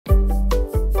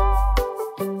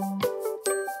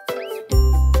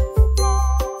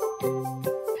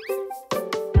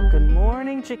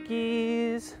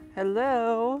chickies.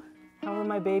 Hello. How are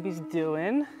my babies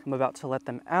doing? I'm about to let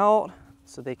them out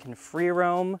so they can free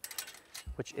roam,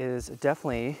 which is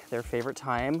definitely their favorite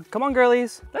time. Come on,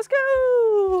 girlies, let's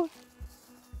go.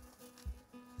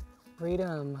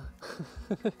 Freedom.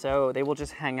 So they will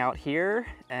just hang out here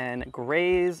and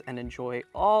graze and enjoy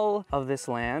all of this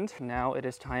land. Now it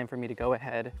is time for me to go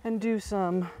ahead and do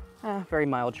some very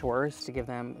mild chores to give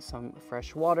them some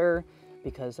fresh water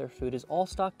because their food is all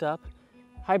stocked up.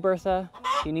 Hi, Bertha.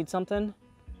 Do you need something?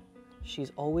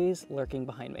 She's always lurking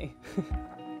behind me.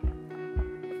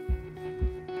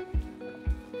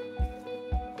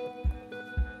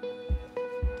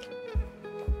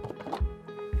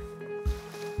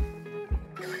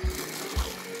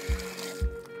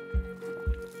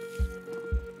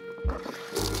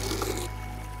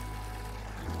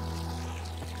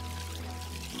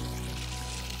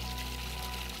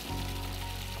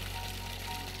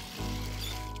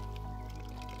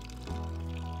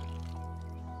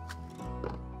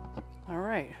 All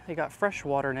right, they got fresh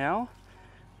water now.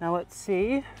 Now let's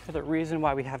see, for the reason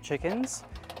why we have chickens,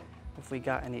 if we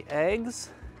got any eggs.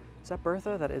 Is that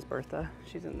Bertha? That is Bertha,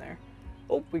 she's in there.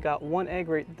 Oh, we got one egg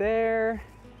right there.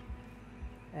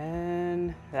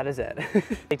 And that is it.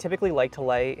 They typically like to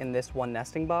lay in this one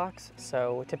nesting box,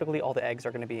 so typically all the eggs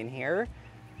are gonna be in here.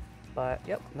 But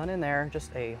yep, none in there,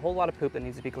 just a whole lot of poop that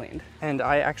needs to be cleaned. And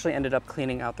I actually ended up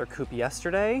cleaning out their coop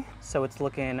yesterday, so it's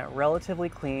looking relatively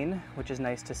clean, which is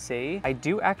nice to see. I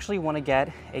do actually want to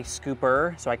get a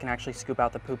scooper so I can actually scoop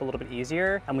out the poop a little bit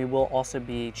easier. And we will also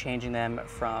be changing them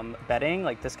from bedding,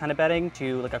 like this kind of bedding,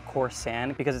 to like a coarse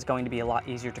sand because it's going to be a lot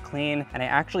easier to clean. And I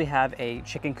actually have a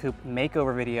chicken coop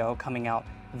makeover video coming out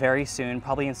very soon,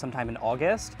 probably in sometime in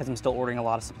August, because I'm still ordering a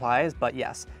lot of supplies. But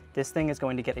yes, this thing is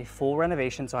going to get a full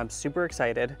renovation, so I'm super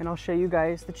excited. And I'll show you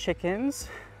guys the chickens.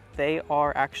 They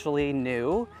are actually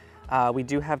new. We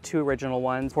do have two original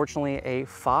ones. Fortunately, a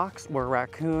fox or a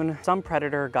raccoon, some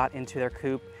predator got into their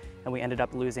coop, and we ended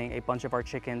up losing a bunch of our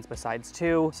chickens besides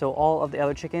two. So all of the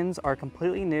other chickens are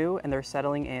completely new and they're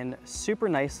settling in super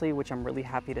nicely, which I'm really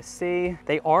happy to see.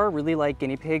 They are really like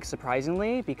guinea pigs,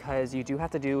 surprisingly, because you do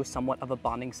have to do somewhat of a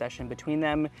bonding session between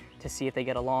them to see if they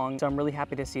get along. So I'm really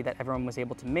happy to see that everyone was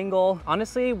able to mingle.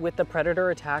 Honestly, with the predator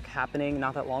attack happening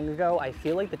not that long ago, I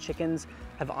feel like the chickens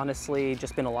have honestly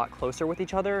just been a lot closer with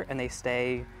each other and they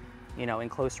stay, you know, in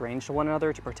close range to one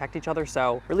another to protect each other.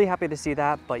 So really happy to see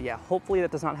that. But yeah, hopefully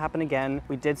that does not happen again.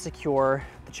 We did secure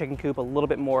the chicken coop a little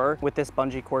bit more with this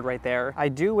bungee cord right there. I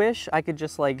do wish I could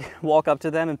just like walk up to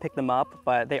them and pick them up,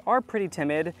 but they are pretty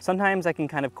timid. Sometimes I can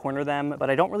kind of corner them, but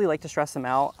I don't really like to stress them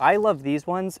out. I love these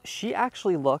ones. She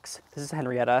actually looks, this is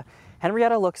Henrietta.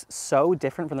 Henrietta looks so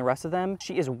different from the rest of them.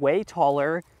 She is way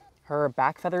taller. Her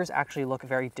back feathers actually look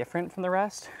very different from the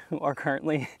rest who are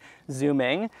currently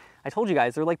zooming. I told you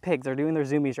guys, they're like pigs, they're doing their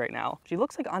zoomies right now. She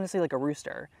looks like, honestly, like a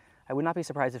rooster. I would not be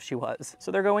surprised if she was.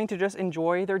 So they're going to just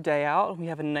enjoy their day out. We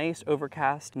have a nice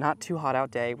overcast, not too hot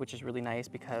out day, which is really nice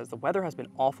because the weather has been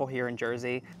awful here in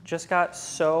Jersey. Just got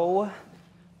so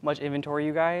much inventory,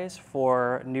 you guys,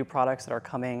 for new products that are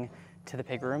coming to the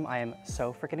pig room. I am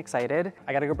so freaking excited.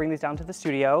 I gotta go bring these down to the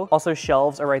studio. Also,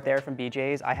 shelves are right there from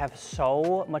BJ's. I have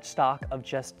so much stock of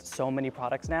just so many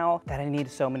products now that I need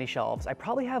so many shelves. I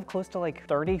probably have close to like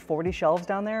 30, 40 shelves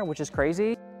down there, which is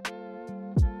crazy.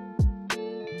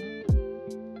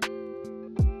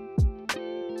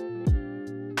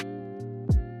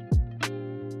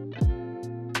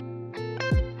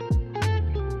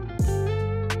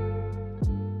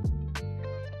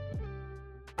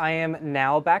 I am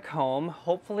now back home.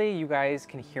 Hopefully you guys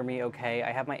can hear me okay.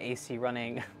 I have my AC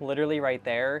running literally right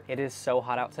there. It is so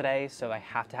hot out today, so I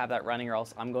have to have that running or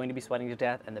else I'm going to be sweating to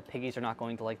death and the piggies are not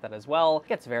going to like that as well. It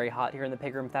gets very hot here in the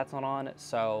pig room if that's not on,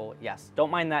 so yes,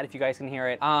 don't mind that if you guys can hear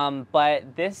it.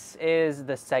 But this is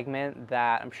the segment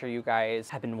that I'm sure you guys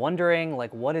have been wondering,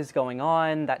 like what is going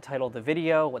on? That title of the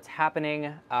video, what's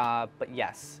happening? But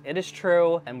yes, it is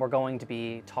true, and we're going to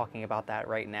be talking about that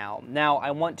right now. Now,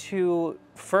 I want to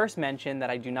first mention that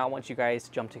I do not want you guys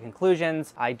to jump to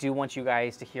conclusions. I do want you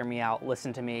guys to hear me out,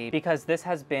 listen to me, because this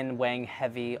has been weighing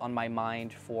heavy on my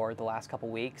mind for the last couple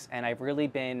weeks, and I've really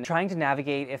been trying to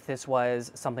navigate if this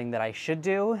was something that I should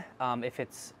do, if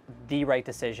it's the right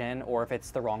decision or if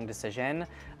it's the wrong decision,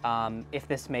 if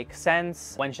this makes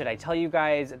sense, when should I tell you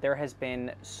guys? There has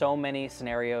been so many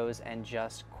scenarios and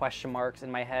just question marks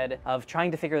in my head of trying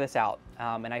to figure this out,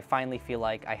 and I finally feel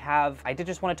like I have. I did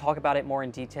just want to talk about it more in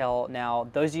detail now.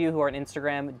 Those of you who are on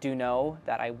Instagram do know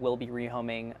that I will be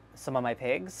rehoming some of my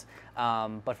pigs.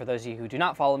 But for those of you who do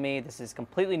not follow me, this is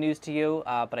completely news to you,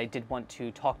 but I did want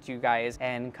to talk to you guys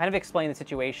and kind of explain the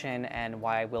situation and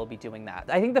why I will be doing that.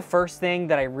 I think the first thing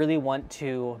that I really want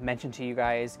to mention to you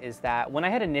guys is that when I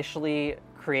had initially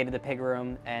created the pig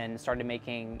room and started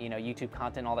making, you know, YouTube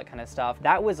content, all that kind of stuff,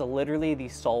 that was literally the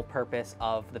sole purpose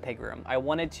of the pig room. I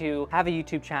wanted to have a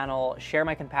YouTube channel, share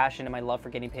my compassion and my love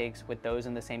for guinea pigs with those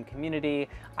in the same community.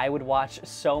 I would watch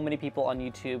so many people on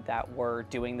YouTube that were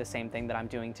doing the same thing that I'm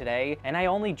doing today, and I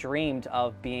only dreamed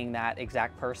of being that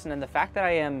exact person. And the fact that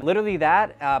I am literally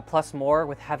that, plus more,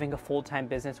 with having a full-time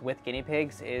business with guinea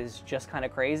pigs is just kind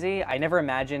of crazy. I never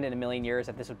imagined in a million years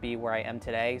that this would be where I am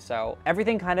today. So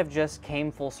everything kind of just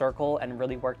came full circle and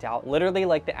really worked out. Literally,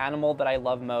 like, the animal that I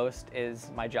love most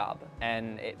is my job,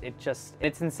 and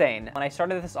it's insane. When I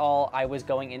started this all, I was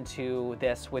going into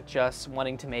this with just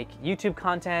wanting to make YouTube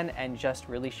content and just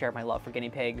really share my love for guinea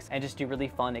pigs and just do really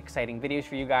fun, exciting videos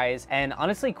for you guys. And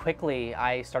honestly, quickly,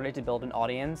 I started to build an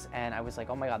audience, and I was like,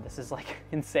 oh my God, this is like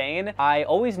insane. I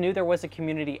always knew there was a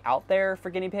community out there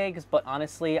for guinea pigs, but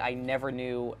honestly, I never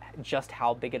knew just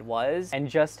how big it was and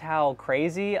just how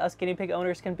crazy us guinea pig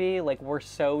owners can be. Like, we're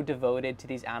so devoted to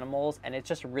these animals, and it's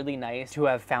just really nice to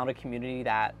have found a community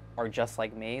that are just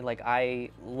like me. Like, I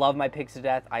love my pigs to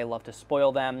death. I love to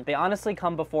spoil them. They honestly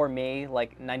come before me,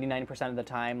 like 99% of the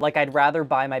time. Like, I'd rather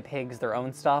buy my pigs their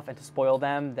own stuff and to spoil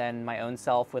them than my own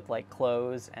self with like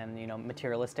clothes and, you know,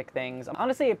 materialistic things.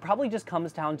 Honestly, it probably just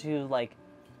comes down to like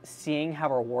seeing how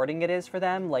rewarding it is for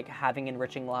them, like having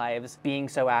enriching lives, being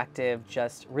so active,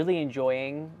 just really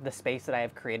enjoying the space that I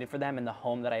have created for them and the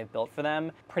home that I have built for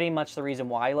them. Pretty much the reason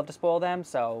why I love to spoil them,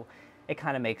 so it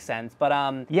kind of makes sense.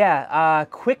 But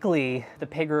quickly the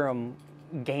pig room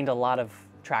gained a lot of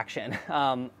traction.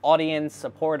 Audience,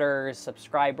 supporters,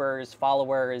 subscribers,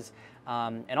 followers,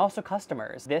 and also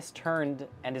customers. This turned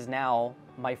and is now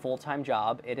my full-time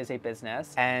job. It is a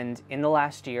business, and in the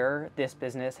last year, this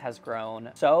business has grown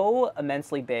so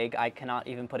immensely big, I cannot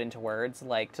even put into words,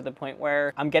 like to the point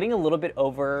where I'm getting a little bit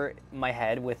over my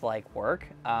head with like work.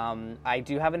 I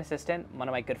do have an assistant, one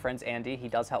of my good friends, Andy. He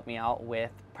does help me out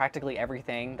with practically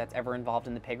everything that's ever involved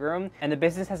in the pig room, and the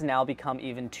business has now become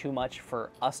even too much for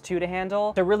us two to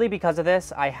handle. So really, because of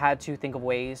this, I had to think of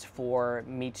ways for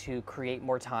me to create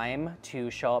more time to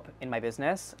show up in my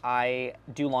business. I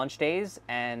do launch days,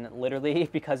 and literally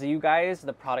because of you guys,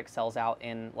 the product sells out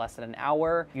in less than an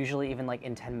hour, usually even like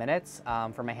in 10 minutes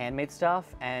for my handmade stuff.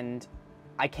 And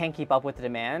I can't keep up with the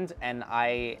demand, and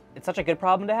it's such a good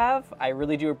problem to have. I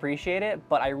really do appreciate it,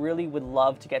 but I really would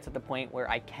love to get to the point where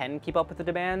I can keep up with the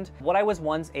demand. What I was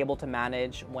once able to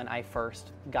manage when I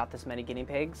first got this many guinea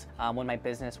pigs, when my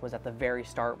business was at the very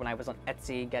start, when I was on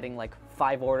Etsy getting like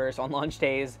 5 orders on launch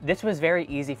days, this was very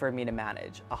easy for me to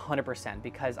manage 100%,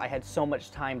 because I had so much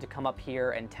time to come up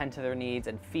here and tend to their needs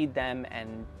and feed them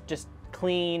and just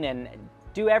clean and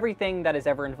do everything that is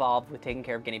ever involved with taking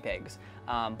care of guinea pigs,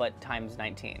 but times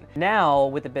 19. Now,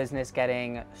 with the business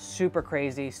getting super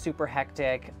crazy, super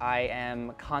hectic, I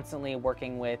am constantly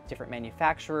working with different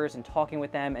manufacturers and talking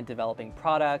with them and developing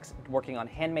products, working on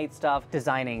handmade stuff,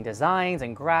 designing designs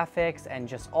and graphics, and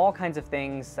just all kinds of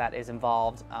things that is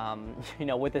involved, you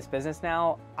know, with this business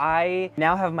now. I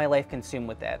now have my life consumed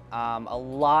with it. A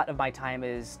lot of my time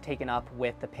is taken up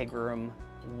with the pig room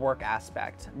work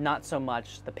aspect, not so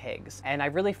much the pigs. And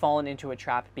I've really fallen into a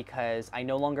trap because I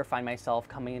no longer find myself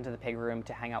coming into the pig room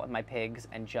to hang out with my pigs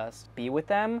and just be with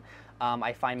them.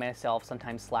 I find myself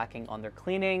sometimes slacking on their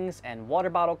cleanings and water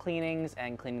bottle cleanings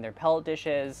and cleaning their pellet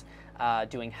dishes,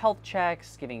 doing health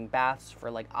checks, giving baths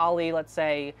for like Ollie, let's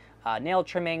say, nail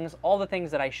trimmings, all the things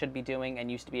that I should be doing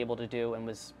and used to be able to do and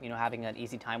was, you know, having an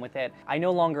easy time with it. I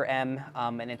no longer am,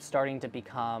 and it's starting to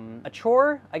become a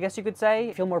chore, I guess you could say.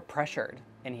 I feel more pressured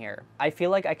in here. I feel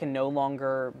like I can no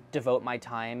longer devote my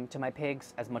time to my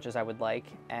pigs as much as I would like,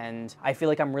 and I feel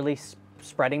like I'm really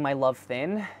spreading my love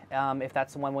thin, if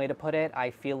that's one way to put it.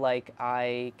 I feel like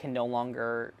I can no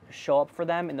longer show up for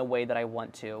them in the way that I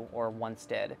want to or once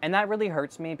did. And that really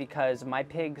hurts me because my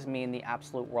pigs mean the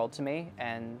absolute world to me,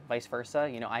 and vice versa.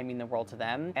 You know, I mean the world to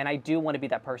them. And I do want to be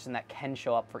that person that can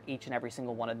show up for each and every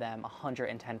single one of them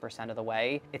 110% of the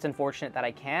way. It's unfortunate that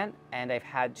I can't, and I've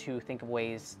had to think of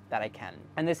ways that I can.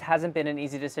 And this hasn't been an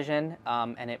easy decision,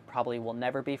 and it probably will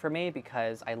never be for me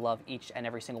because I love each and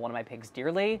every single one of my pigs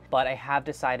dearly, but I have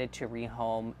decided to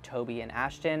rehome Toby and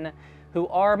Ashton who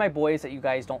are my boys that you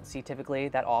guys don't see typically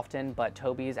that often, but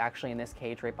Toby is actually in this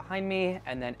cage right behind me,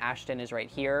 and then Ashton is right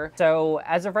here. So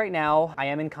as of right now, I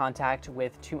am in contact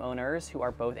with 2 owners who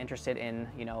are both interested in,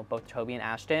 you know, both Toby and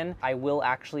Ashton. I will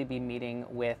actually be meeting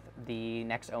with the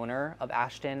next owner of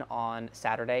Ashton on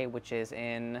Saturday, which is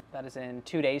in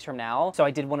 2 days from now. So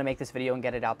I did want to make this video and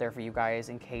get it out there for you guys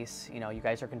in case, you know, you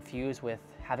guys are confused with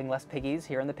having less piggies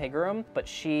here in the pig room. But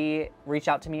she reached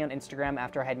out to me on Instagram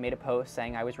after I had made a post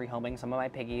saying I was rehoming some of my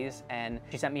piggies, and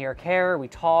she sent me her care, we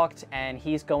talked, and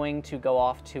he's going to go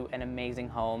off to an amazing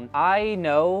home. I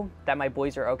know that my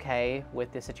boys are okay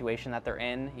with the situation that they're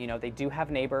in. You know, they do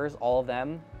have neighbors, all of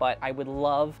them, but I would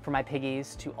love for my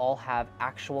piggies to all have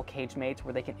actual cage mates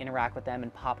where they can interact with them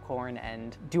and popcorn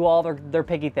and do all their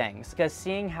piggy things. Because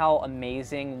seeing how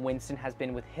amazing Winston has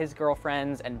been with his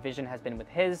girlfriends and Vision has been with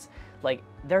his, like,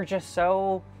 they're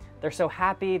so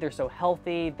happy, they're so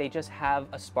healthy, they just have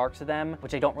a spark to them,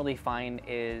 which I don't really find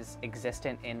is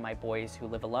existent in my boys who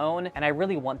live alone, and I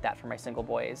really want that for my single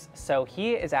boys. So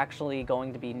he is actually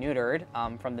going to be neutered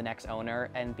from the next owner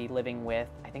and be living with,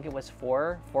 I think it was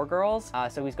four girls.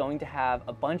 So he's going to have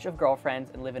a bunch of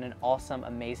girlfriends and live in an awesome,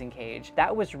 amazing cage.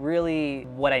 That was really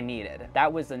what I needed.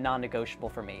 That was a non-negotiable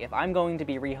for me. If I'm going to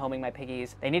be rehoming my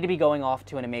piggies, they need to be going off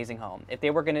to an amazing home. If they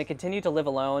were going to continue to live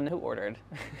alone, who ordered?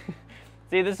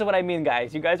 See, this is what I mean,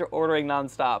 guys. You guys are ordering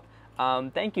nonstop.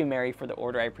 Thank you, Mary, for the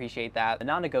order. I appreciate that. The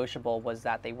non-negotiable was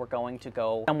that they were going to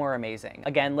go somewhere amazing.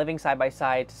 Again, living side by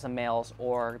side to some males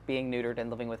or being neutered and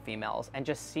living with females. And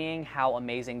just seeing how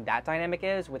amazing that dynamic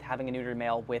is with having a neutered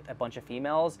male with a bunch of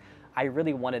females, I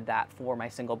really wanted that for my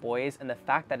single boys. And the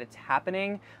fact that it's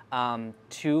happening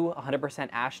to 100%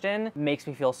 Ashton makes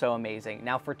me feel so amazing.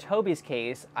 Now, for Toby's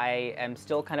case, I am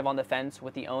still kind of on the fence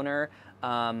with the owner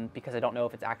because I don't know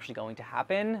if it's actually going to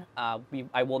happen.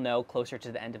 I will know closer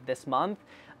to the end of this month,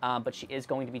 but she is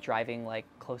going to be driving like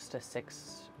close to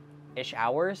 6-ish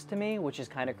hours to me, which is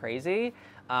kind of crazy.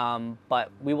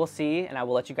 But we will see, and I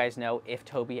will let you guys know if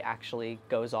Toby actually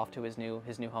goes off to his new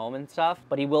home and stuff.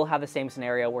 But he will have the same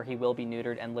scenario where he will be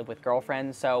neutered and live with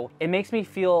girlfriends. So it makes me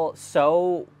feel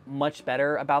so much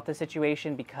better about the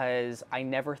situation because I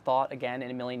never thought again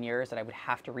in a million years that I would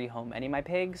have to rehome any of my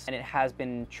pigs. And it has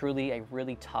been truly a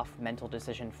really tough mental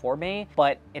decision for me,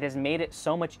 but it has made it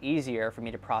so much easier for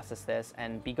me to process this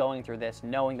and be going through this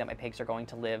knowing that my pigs are going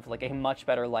to live like a much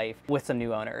better life with some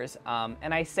new owners.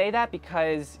 And I say that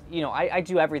because, you know, I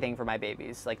do everything for my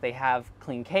babies. Like, they have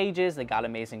clean cages, they got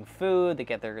amazing food, they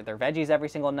get their veggies every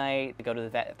single night, they go to the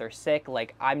vet if they're sick.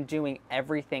 Like, I'm doing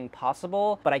everything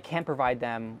possible, but I can't provide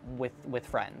them with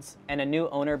friends. And a new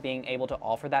owner being able to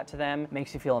offer that to them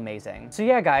makes you feel amazing. So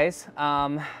yeah, guys,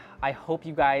 I hope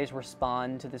you guys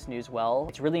respond to this news well.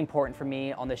 It's really important for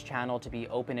me on this channel to be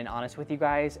open and honest with you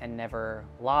guys and never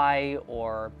lie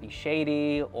or be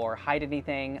shady or hide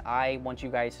anything. I want you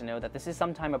guys to know that this is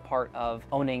sometime a part of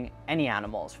owning any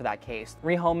animals for that case.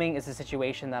 Rehoming is a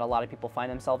situation that a lot of people find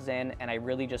themselves in, and I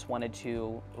really just wanted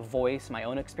to voice my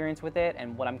own experience with it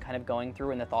and what I'm kind of going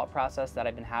through in the thought process that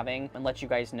I've been having, and let you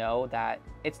guys know that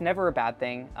it's never a bad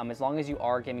thing as long as you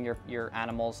are giving your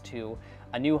animals to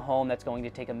a new home that's going to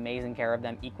take amazing care of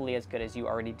them, equally as good as you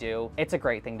already do. It's a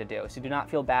great thing to do. So do not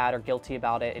feel bad or guilty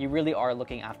about it. You really are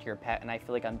looking after your pet, and I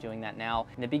feel like I'm doing that now.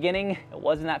 In the beginning, it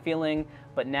wasn't that feeling,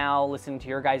 but now listening to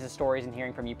your guys' stories and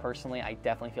hearing from you personally, I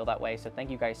definitely feel that way. So thank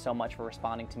you guys so much for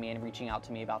responding to me and reaching out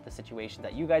to me about the situation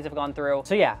that you guys have gone through.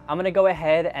 So yeah, I'm gonna go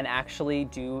ahead and actually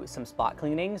do some spot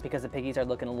cleanings because the piggies are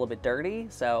looking a little bit dirty.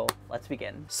 So let's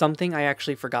begin. Something I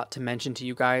actually forgot to mention to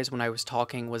you guys when I was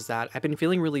talking was that I've been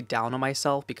feeling really down on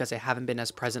myself because I haven't been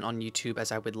as present on YouTube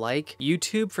as I would like.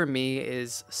 YouTube for me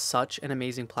is such an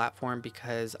amazing platform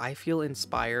because I feel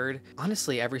inspired,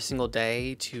 honestly, every single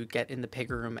day to get in the pig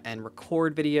room and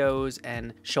record videos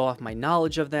and show off my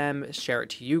knowledge of them, share it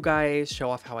to you guys, show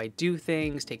off how I do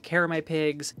things, take care of my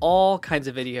pigs, all kinds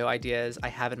of video ideas I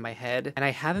have in my head. And I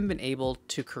haven't been able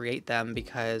to create them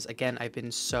because, again, I've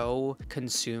been so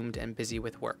consumed and busy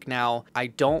with work. Now, I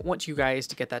don't want you guys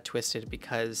to get that twisted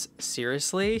because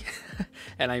seriously,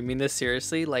 and I mean this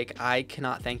seriously, like, I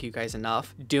cannot thank you guys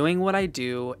enough. Doing what I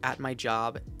do at my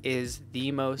job is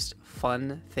the most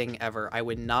fun thing ever. I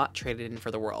would not trade it in for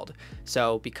the world.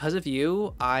 So because of you,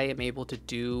 you, I am able to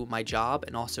do my job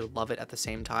and also love it at the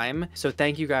same time. So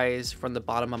thank you guys from the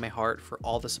bottom of my heart for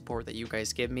all the support that you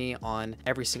guys give me on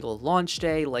every single launch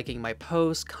day, liking my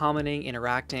posts, commenting,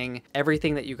 interacting,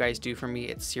 everything that you guys do for me.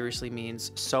 It seriously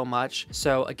means so much.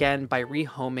 So again, by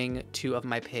rehoming 2 of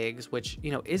my pigs, which,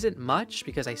 you know, isn't much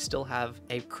because I still have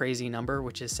a crazy number,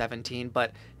 which is 17,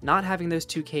 but not having those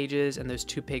 2 cages and those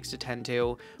 2 pigs to tend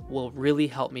to will really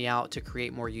help me out to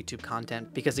create more YouTube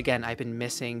content, because again, I've been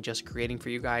missing just creating for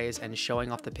you guys and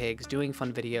showing off the pigs, doing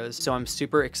fun videos. So I'm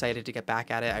super excited to get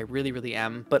back at it. I really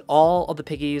am. But all of the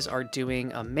piggies are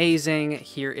doing amazing.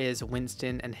 Here is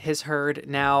Winston and his herd.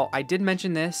 Now, I did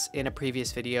mention this in a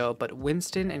previous video, but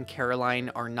Winston and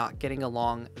Caroline are not getting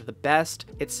along the best.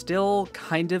 It's still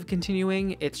kind of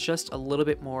continuing. It's just a little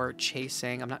bit more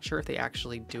chasing. I'm not sure if they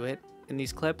actually do it in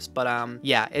these clips, but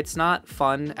yeah, it's not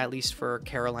fun, at least for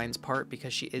Caroline's part,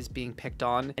 because she is being picked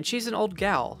on, and she's an old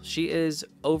gal. She is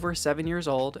over 7 years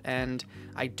old, and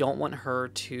I don't want her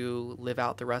to live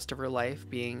out the rest of her life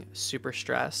being super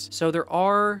stressed. So there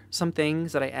are some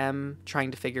things that I am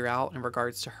trying to figure out in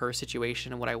regards to her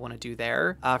situation and what I want to do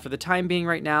there. For the time being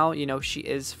right now, you know, she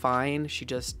is fine. She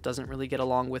just doesn't really get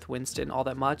along with Winston all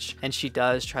that much, and she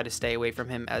does try to stay away from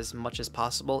him as much as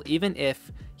possible. Even if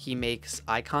he makes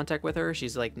eye contact with her,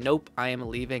 she's like, nope, I am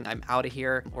leaving, I'm out of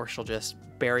here. Or she'll just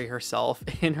bury herself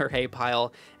in her hay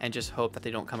pile and just hope that they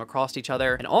don't come across each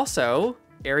other. And also,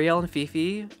 Ariel and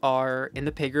Fifi are in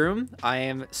the pig room. I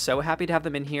am so happy to have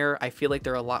them in here. I feel like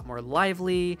they're a lot more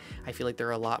lively. I feel like they're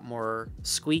a lot more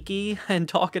squeaky and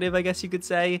talkative, I guess you could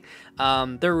say.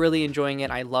 They're really enjoying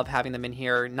it. I love having them in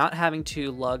here. Not having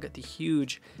to lug the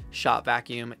huge shop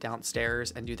vacuum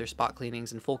downstairs and do their spot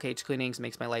cleanings and full cage cleanings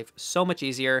makes my life so much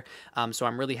easier. So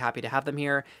I'm really happy to have them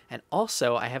here. And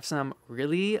also, I have some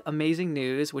really amazing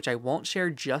news, which I won't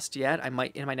share just yet. I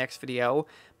might in my next video,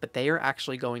 but they are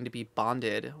actually going to be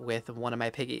bonded with one of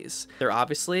my piggies. They're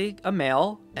obviously a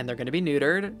male and they're going to be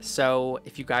neutered. So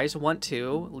if you guys want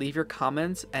to, leave your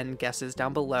comments and guesses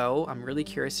down below. I'm really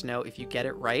curious to know if you get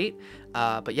it right.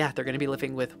 But yeah, they're going to be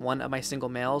living with one of my single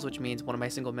males, which means one of my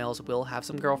single males will have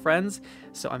some girlfriends.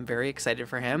 So I'm very excited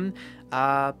for him.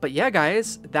 But yeah,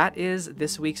 guys, that is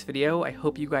this week's video. I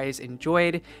hope you guys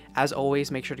enjoyed. As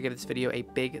always, make sure to give this video a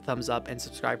big thumbs up and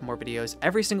subscribe for more videos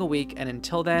every single week. And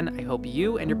until then, I hope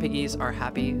you and your piggies are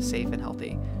happy, safe, and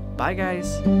healthy. Bye,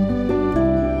 guys.